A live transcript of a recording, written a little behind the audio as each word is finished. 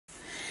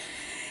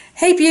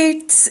Hey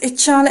Beauts,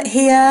 it's Charlotte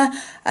here.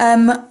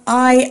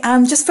 I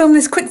am just filming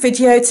this quick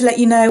video to let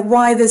you know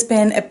why there's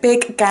been a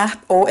big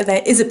gap, or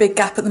there is a big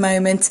gap at the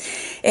moment,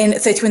 in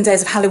 31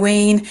 Days of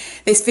Halloween.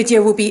 This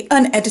video will be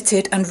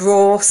unedited and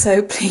raw,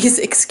 so please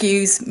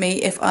excuse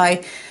me if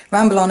I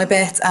ramble on a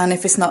bit and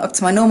if it's not up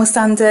to my normal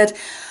standard.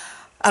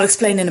 I'll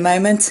explain in a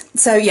moment.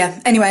 So yeah,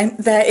 anyway,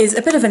 there is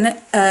a bit of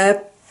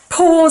a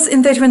pause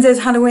in 31 Days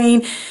of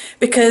Halloween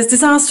because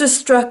disaster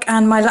struck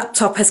and my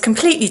laptop has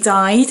completely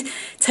died,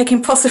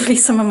 taking possibly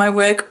some of my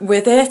work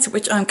with it,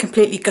 which I'm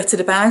completely gutted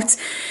about.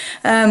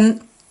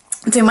 I'm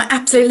doing my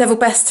absolute level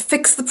best to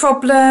fix the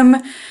problem.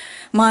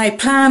 My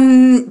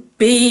plan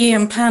B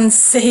and plan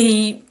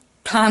C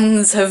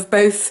plans have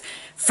both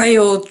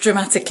failed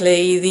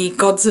dramatically. The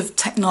gods of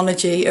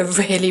technology are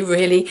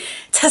really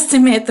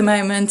testing me at the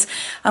moment.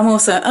 I'm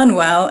also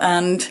unwell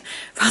and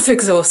rather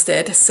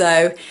exhausted,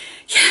 so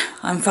yeah,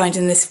 I'm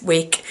finding this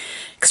week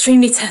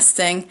extremely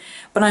testing,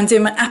 but I'm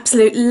doing my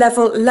absolute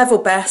level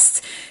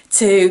best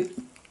to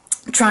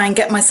try and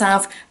get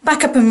myself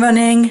back up and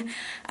running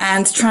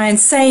and try and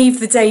save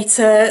the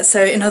data.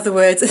 So in other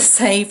words,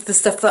 save the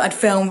stuff that I'd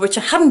filmed which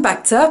I hadn't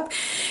backed up.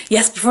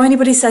 Yes, before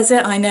anybody says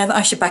it, I know that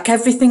I should back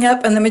everything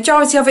up, and the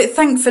majority of it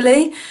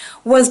thankfully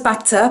was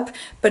backed up,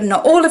 but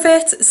not all of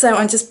it. So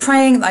I'm just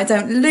praying that I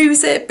don't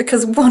lose it,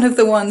 because one of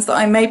the ones that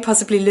I may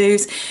possibly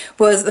lose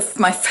was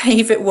my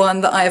favourite one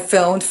that I have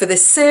filmed for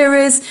this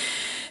series.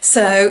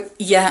 So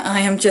yeah, I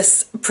am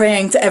just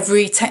praying to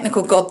every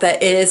technical god there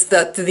is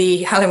that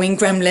the Halloween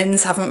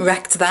Gremlins haven't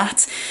wrecked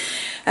that.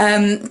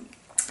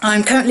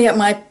 I'm currently at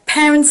my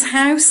parents'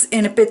 house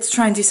in a bid to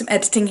try and do some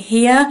editing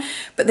here,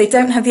 but they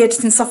don't have the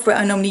editing software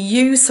I normally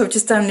use, so I've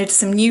just downloaded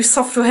some new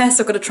software,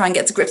 so I've got to try and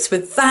get to grips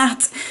with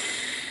that.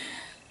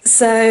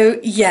 So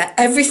yeah,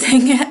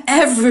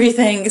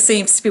 everything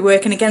seems to be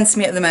working against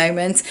me at the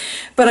moment,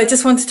 but I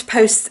just wanted to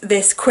post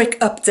this quick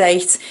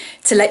update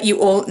to let you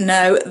all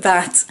know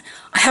that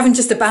I haven't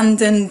just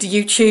abandoned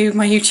YouTube,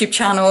 my YouTube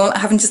channel. I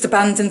haven't just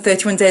abandoned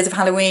 31 Days of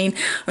Halloween.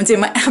 I'm doing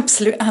my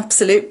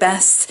absolute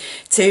best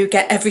to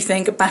get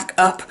everything back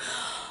up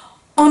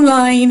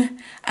online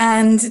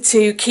and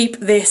to keep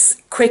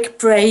this quick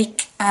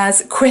break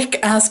as quick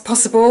as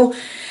possible.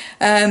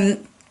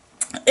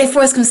 If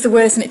worse comes to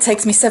worse and it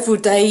takes me several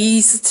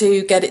days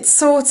to get it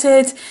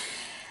sorted,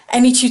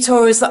 any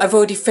tutorials that I've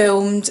already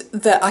filmed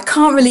that I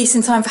can't release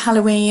in time for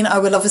Halloween, I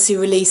will obviously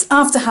release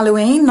after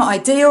Halloween. Not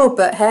ideal,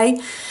 but hey.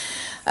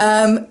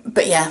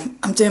 But yeah,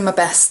 I'm doing my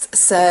best.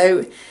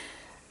 So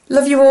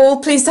love you all.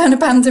 Please don't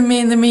abandon me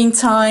in the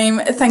meantime.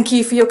 Thank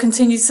you for your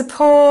continued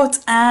support,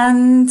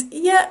 and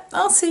yeah,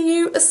 I'll see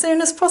you as soon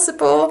as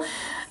possible.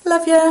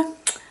 Love ya.